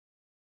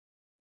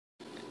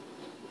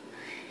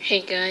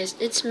Hey guys,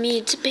 it's me,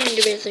 it's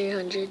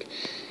PandaBear300,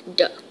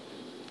 duh.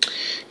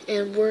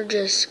 And we're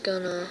just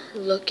gonna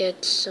look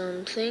at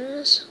some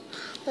things.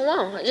 Oh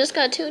wow, I just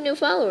got 2 new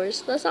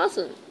followers. That's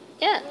awesome.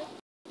 Yeah.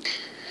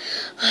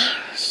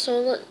 So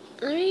let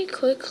me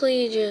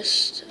quickly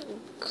just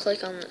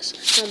click on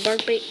this. Now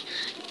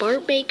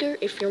Bart Baker,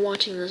 if you're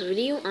watching this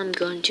video, I'm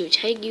going to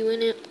tag you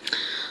in it.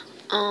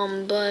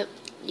 But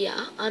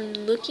yeah, I'm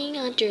looking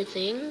at your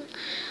thing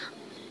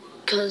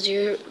because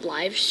you're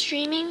live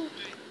streaming.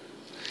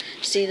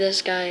 See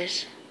this,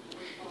 guys?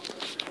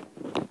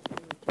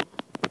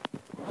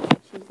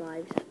 She's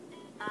live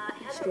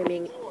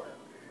streaming.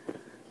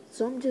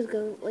 So I'm just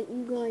gonna let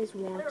you guys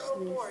watch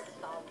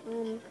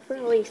this for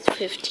at least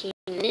 15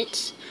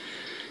 minutes,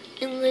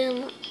 and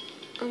then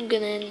I'm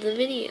gonna end the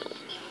video.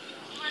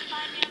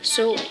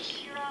 So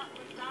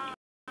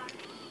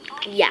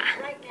yeah,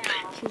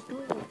 she's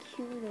doing a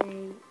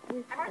Q&A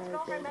with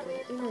Bart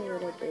in a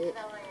little bit,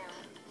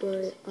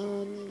 but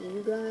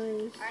you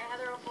guys,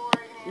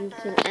 you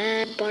can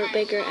add Bart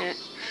Baker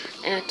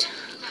at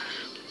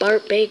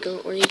Bart Baker,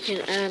 or you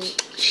can add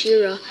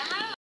Shira.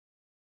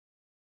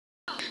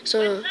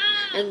 So,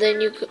 and then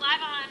you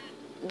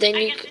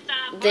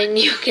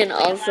can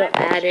also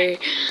add her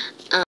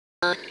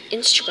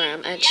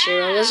Instagram at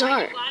Shira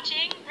Lazar,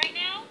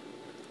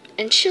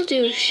 and she'll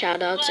do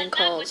shoutouts and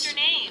calls.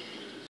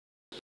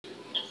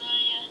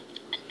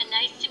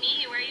 Nice to meet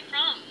you. Where are you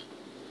from?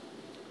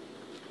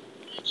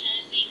 New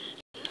Jersey.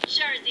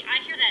 Jersey.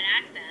 I hear that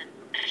accent.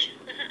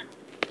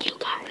 You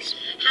guys,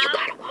 you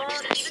gotta watch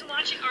this. Even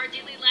watching our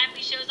daily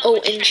lively shows on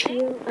Oh, and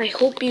Shira, I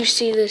hope you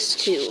see this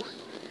too.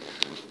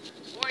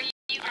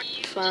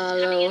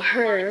 Follow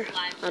her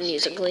on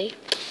Musically,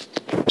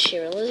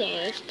 Shira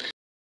Lazar.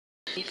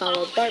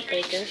 Follow Bart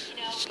Baker.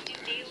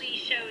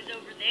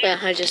 Yeah,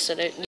 I just said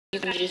it. You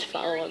can just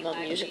follow him on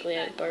Musically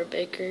at Bart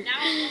Baker.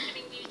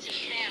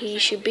 He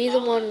should be the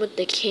one with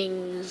the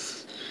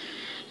king's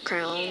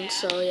crown,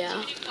 so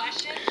yeah.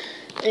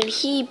 And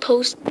he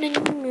posted a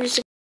new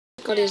music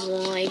on his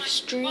live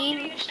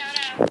stream.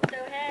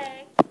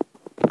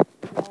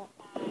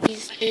 He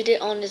did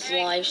it on his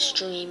live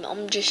stream.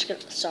 I'm just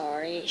gonna,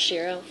 sorry,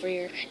 Shira, for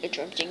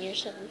interrupting your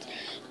sentence.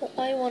 What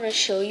I want to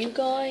show you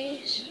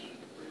guys,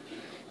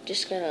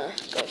 just gonna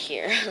go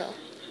here.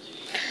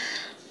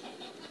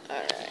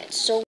 Alright,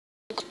 so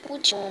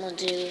what you want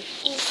to do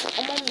is,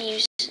 I'm on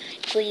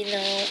Musically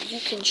now. You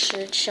can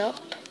search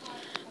up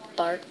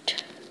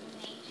Bart.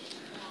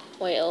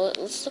 Wait,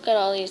 let's look at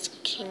all these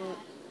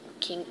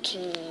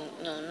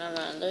no, never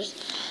mind. There's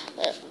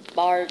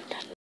Bart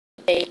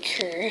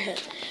Baker.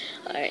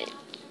 Alright,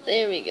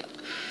 there we go.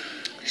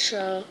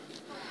 So,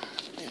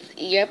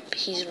 yep,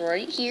 he's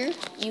right here.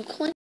 You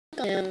click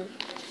on him,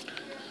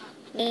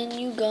 then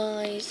you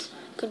guys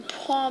could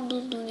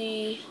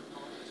probably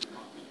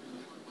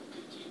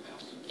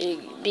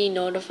be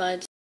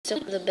notified. So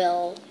the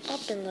bell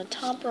up in the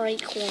top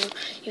right corner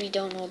if you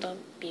don't know about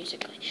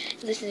Musically.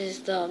 This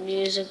is the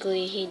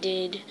Musically he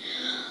did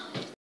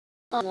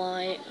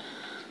online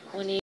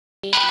when he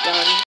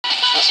done.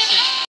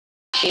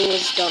 He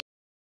was done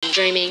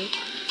dreaming,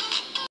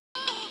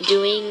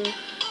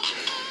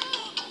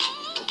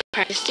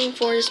 practicing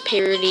for his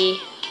parody.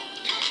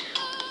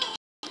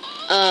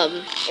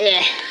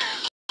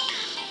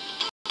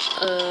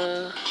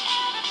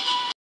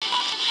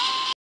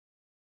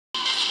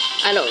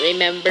 I don't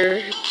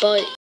remember,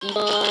 but you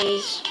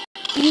guys,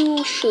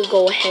 you should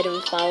go ahead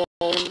and follow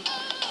him.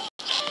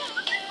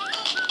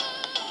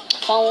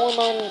 Follow him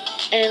on,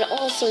 and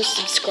also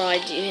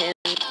subscribe to him,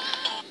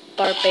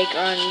 Bart Baker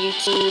on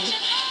YouTube.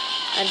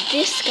 And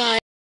this guy,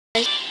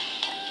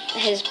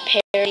 his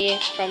parody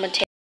from a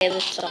Taylor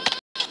song,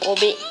 will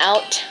be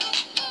out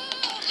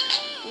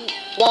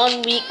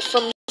 1 week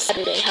from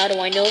Saturday. How do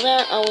I know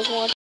that? I was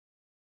watching.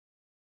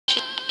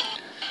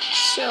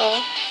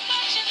 So,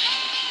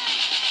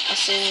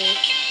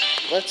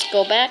 let's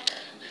go back.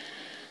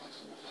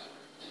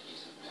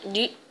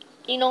 You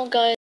know,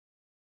 guys,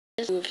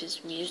 of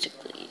his music,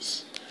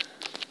 please.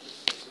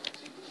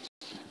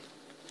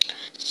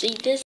 See,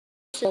 this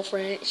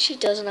girlfriend, she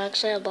doesn't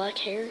actually have black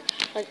hair.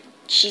 Like,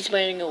 she's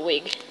wearing a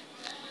wig.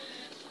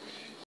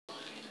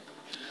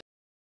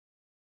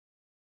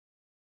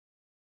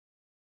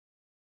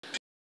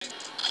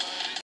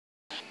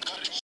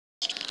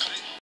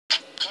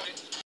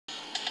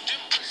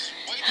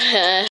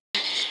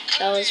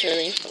 That was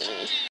really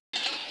funny.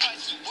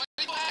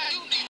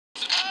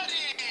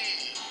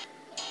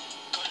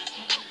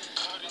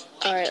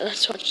 Alright,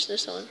 let's watch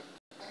this one.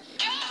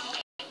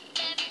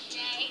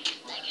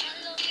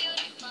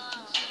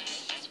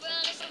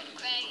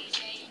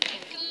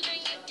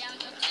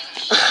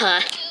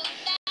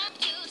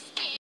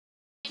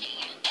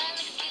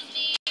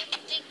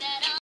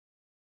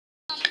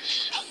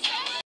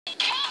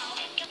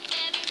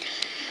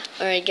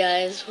 Alright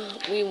guys,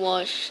 we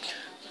watched,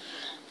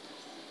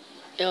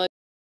 I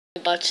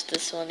watched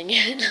this one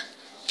again.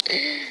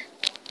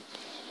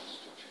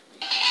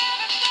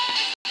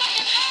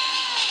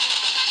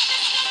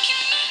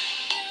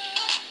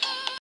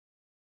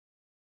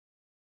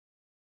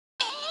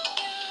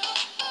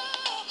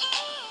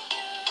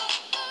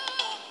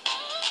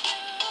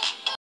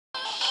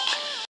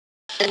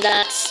 And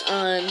that's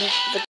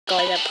the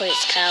guy that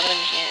plays Calvin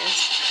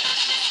Harris.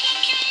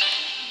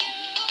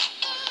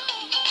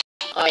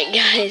 Alright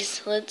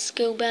guys, let's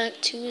go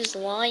back to his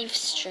live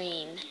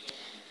stream.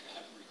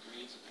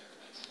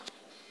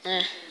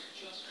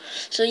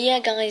 So yeah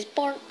guys,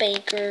 Bart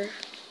Baker.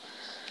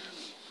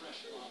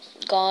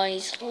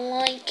 Guys,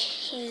 like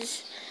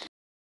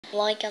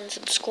and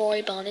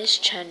subscribe on his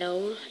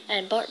channel.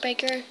 And Bart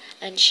Baker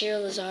and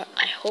Shira,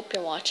 I hope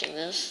you're watching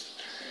this,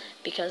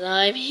 because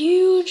I'm a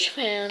huge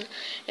fan.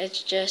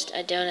 It's just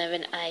I don't have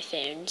an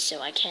iPhone,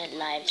 so I can't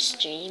live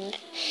stream,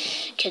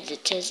 because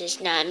it says it's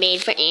not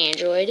made for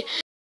Android.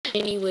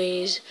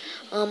 Anyways,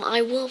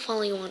 I will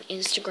follow you on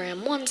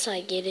Instagram once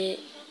I get it.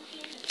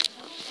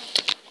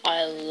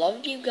 I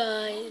love you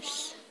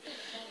guys.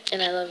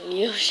 And I love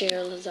you,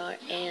 Shira Lazar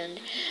and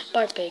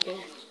Bart Baker.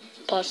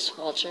 Plus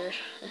Walter.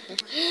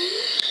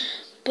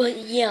 But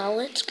yeah,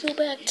 let's go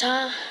back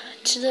to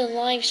the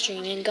live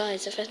stream. And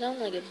guys, if I sound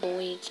like a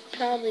boy, it's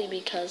probably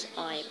because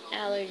I have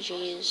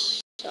allergies.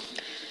 So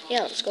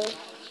yeah, let's go.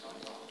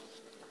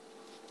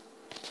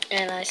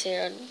 And I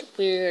sound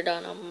weird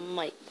on a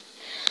mic.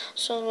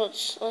 So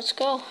let's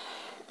go.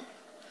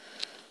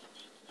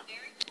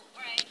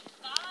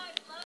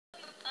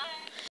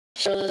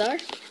 Shira Lazar,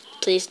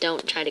 please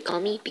don't try to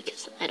call me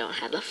because I don't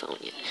have a phone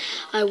yet.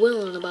 I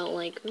will in about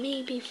like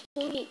maybe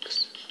 4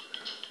 weeks.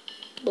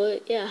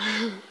 But yeah.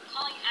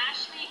 Calling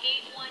Ashley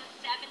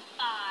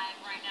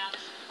 8175 right now.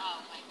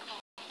 Oh my phone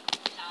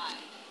died.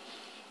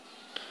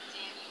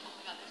 Damn you. Oh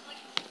my god, there's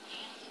like this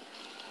ant.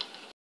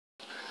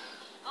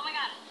 Oh my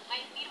god, I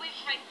need to wait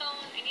for my phone.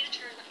 I need to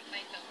turn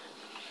my phone.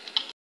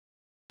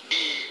 1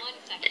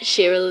 second.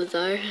 Shira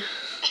Lazar,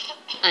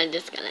 I'm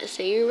just gonna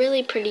say you're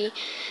really pretty.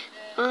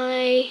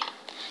 I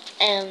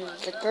am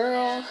the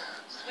girl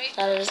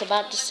that is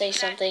about to say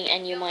something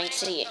and you might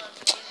see it.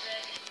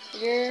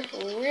 You're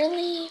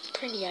really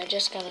pretty, I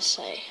just gotta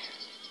say.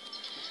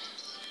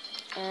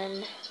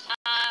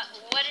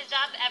 What is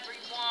up,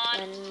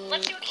 everyone?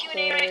 Let's do a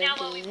Q&A right now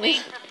while we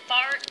wait for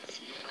Bart. And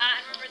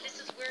remember, this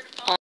is weird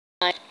phone.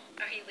 Are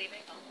you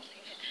leaving?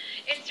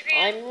 Instagram,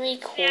 I'm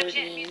recording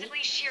Snapchat,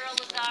 Musically, Shira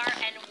Lazar,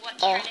 and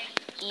what's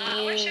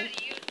trending?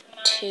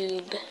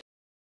 YouTube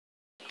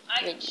I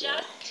video.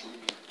 just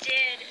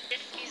did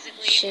this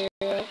Musically Shira,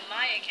 on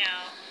my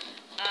account.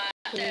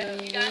 So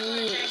if you guys want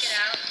to check it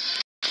out.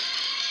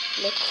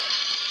 Look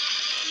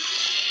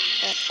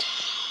at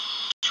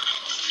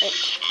it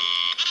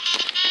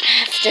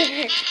after.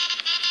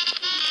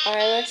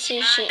 Alright, let's see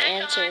if she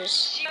answers.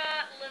 Shira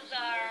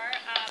Lazar,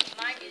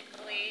 my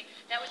Musically,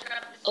 that was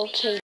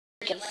Okay,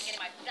 guys.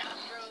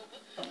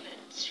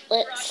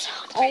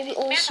 I'll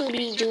also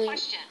be doing.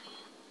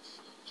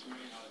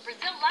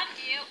 Brazil loves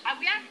you.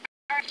 We are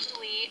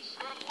actually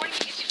recording a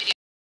YouTube video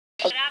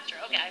after.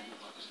 Okay.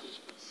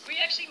 We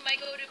actually might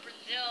go to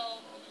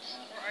Brazil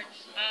for our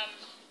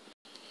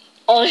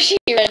Oh, she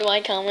read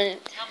my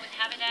comment.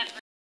 habitat.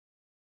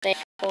 Thank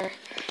you for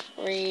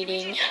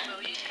reading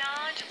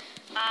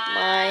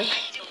my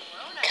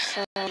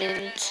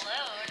comment.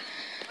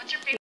 What's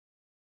your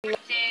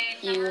favorite day?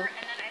 You And then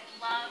I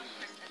love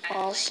Christmas.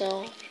 also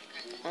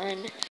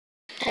on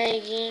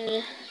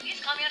tagging Please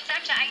call me on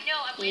Snapchat. I know.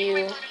 I'm waiting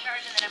for my phone to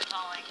charge and then I'm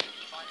calling.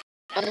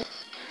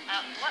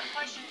 What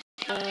questions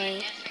do you want me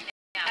answering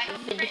now?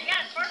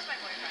 Yes, first my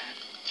boyfriend.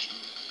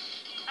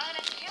 Oh,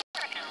 that's cute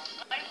right now.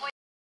 My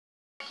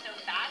boyfriend is so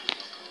fast.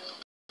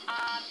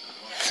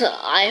 So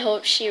I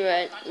hope she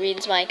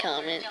reads my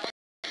comment.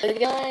 But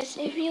guys,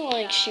 if you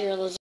like Shira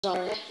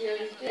Lazar,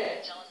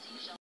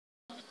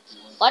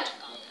 what?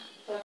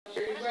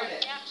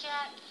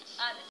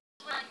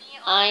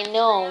 I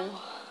know.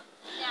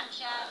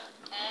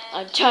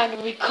 I'm trying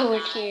to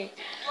record here.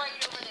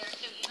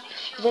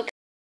 Look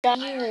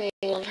here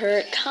and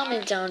her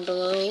comment down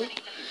below,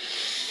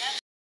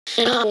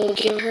 and I will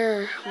give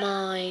her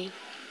my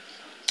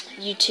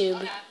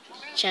YouTube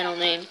channel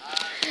name.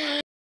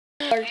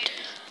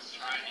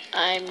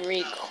 I'm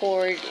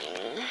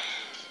recording.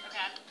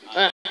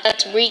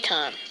 That's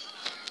recon.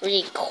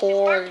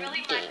 Recording.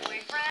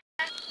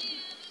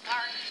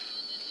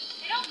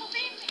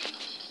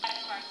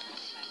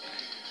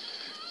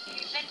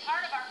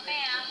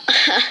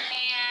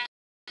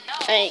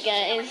 Alright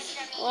guys,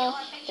 well,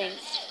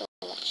 thanks for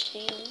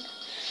watching.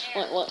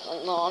 What?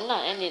 No, I'm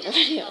not ending the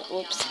video.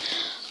 Whoops.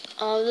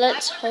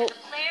 Let's hope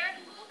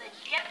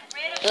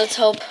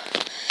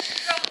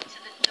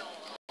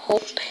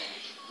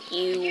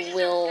you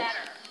will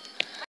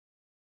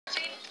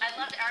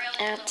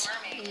at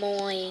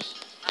my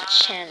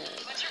channel.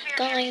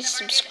 Guys,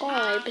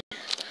 subscribe.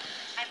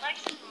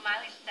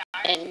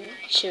 And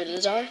Shira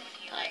Lazar,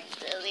 I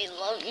really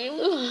love you.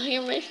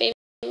 You're my favorite.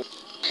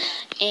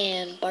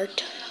 And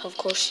Bart, of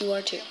course you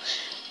are too.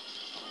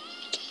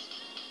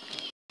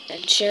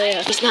 And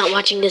Shira, he's not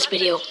watching this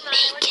video.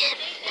 Bacon.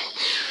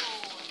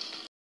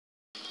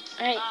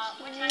 Alright.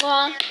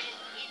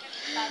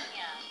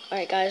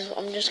 Alright guys,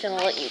 I'm just gonna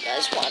let you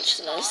guys watch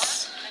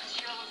this.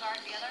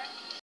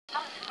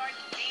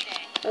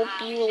 Hope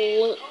you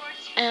will look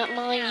at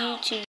my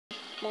YouTube,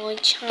 my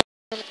channel.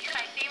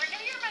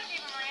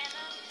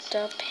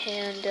 the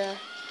panda.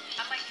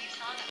 I might do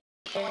something.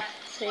 There,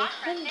 Thanks,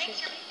 300. your big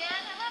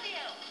dad. I love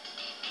you.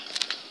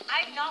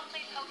 I've not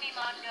played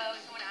Pokemon Go.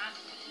 Someone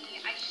asked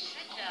me. I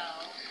should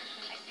though.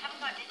 I just haven't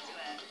gotten into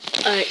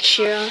it. Alright,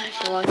 Shira,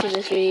 if you're watching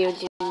this video,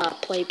 do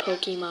not play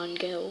Pokemon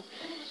Go.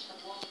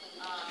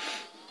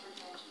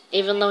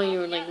 Even though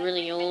you're like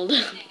really old.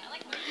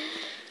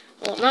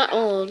 Well, not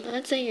old.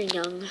 I'd say you're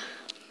young.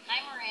 Hi,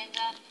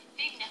 Miranda.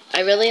 Big Netflix.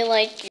 I really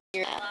like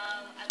your app,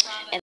 I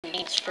love and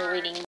thanks for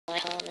reading my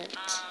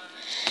comments.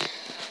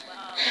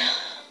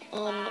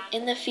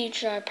 In the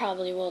future, I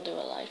probably will do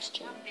a live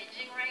stream.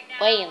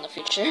 Way in the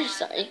future,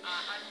 sorry.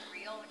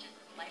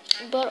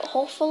 But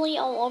hopefully,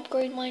 I'll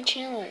upgrade my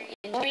channel.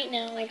 And right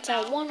now, it's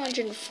at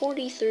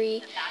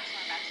 143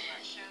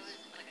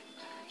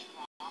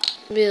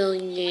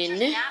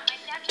 million.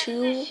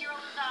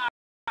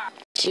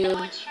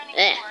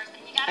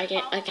 I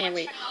can't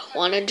read.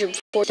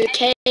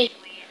 143K.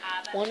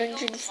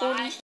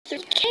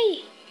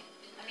 143K.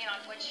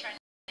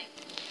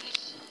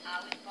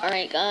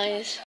 Alright,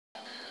 guys.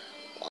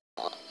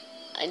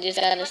 I just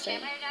gotta say.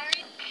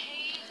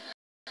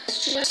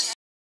 Let's just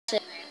say.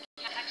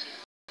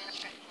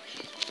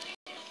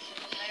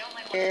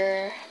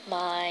 You're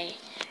my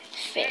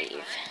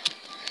fave.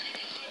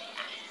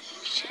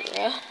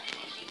 Shira.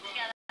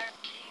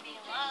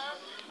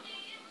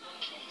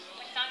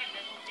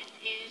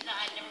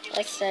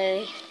 Let's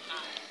say.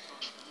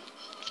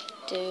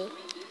 Do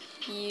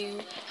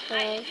you have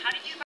a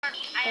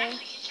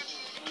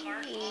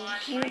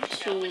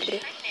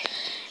YouTube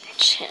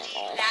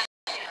channel?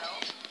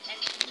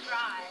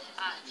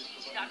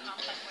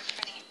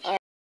 Alright,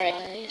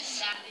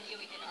 guys.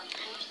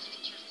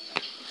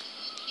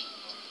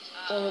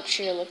 When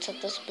Shira looks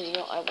at this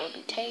video, I will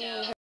be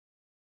tagging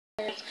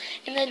her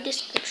in the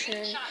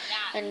description.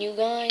 And you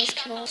guys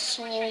can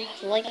also,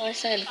 like I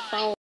said,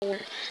 follow her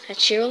at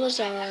Shira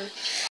Lazar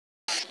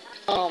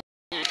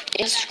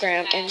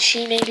Instagram, and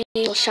she maybe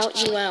will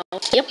shout you out.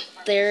 Yep,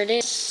 there it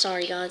is.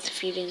 Sorry guys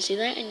if you didn't see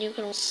that. And you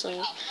can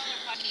also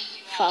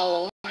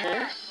follow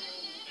her.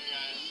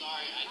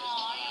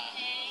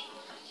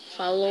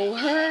 Follow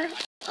her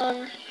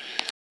on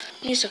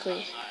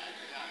Musically.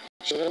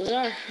 Shira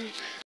Lazar.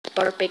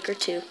 Bart Baker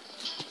too.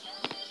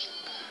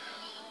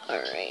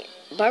 Alright.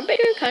 Bart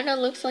Baker kind of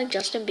looks like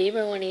Justin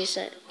Bieber when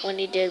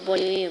he did What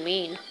Do You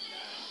Mean?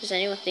 Does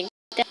anyone think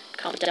that?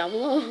 Comment down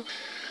below.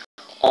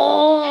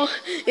 Oh,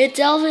 it's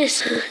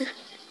Elvis.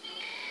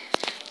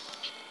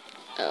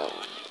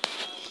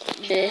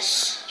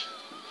 This.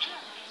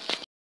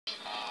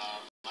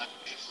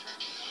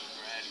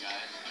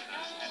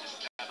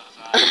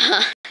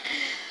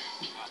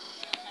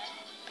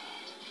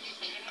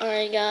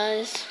 Alright,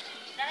 guys.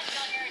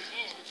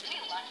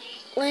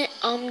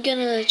 I'm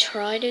gonna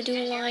try to do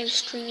a live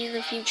stream in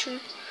the future,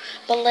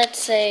 but let's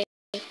say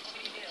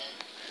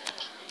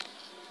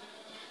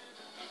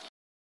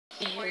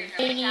your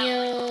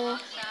video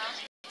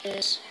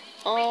is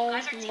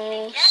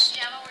almost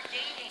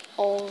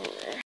over.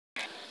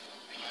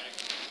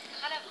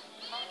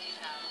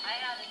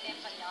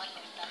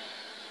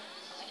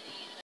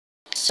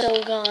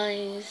 So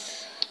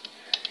guys,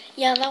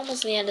 yeah, that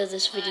was the end of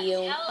this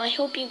video. I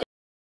hope you guys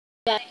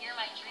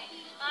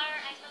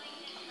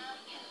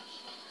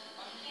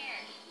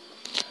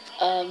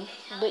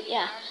but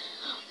yeah,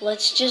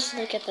 let's just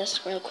look at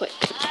this real quick.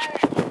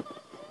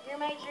 You're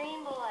my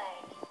dream boy.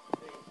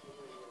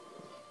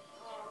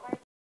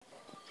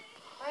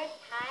 I'm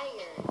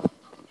tired.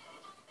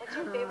 What's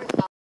your favorite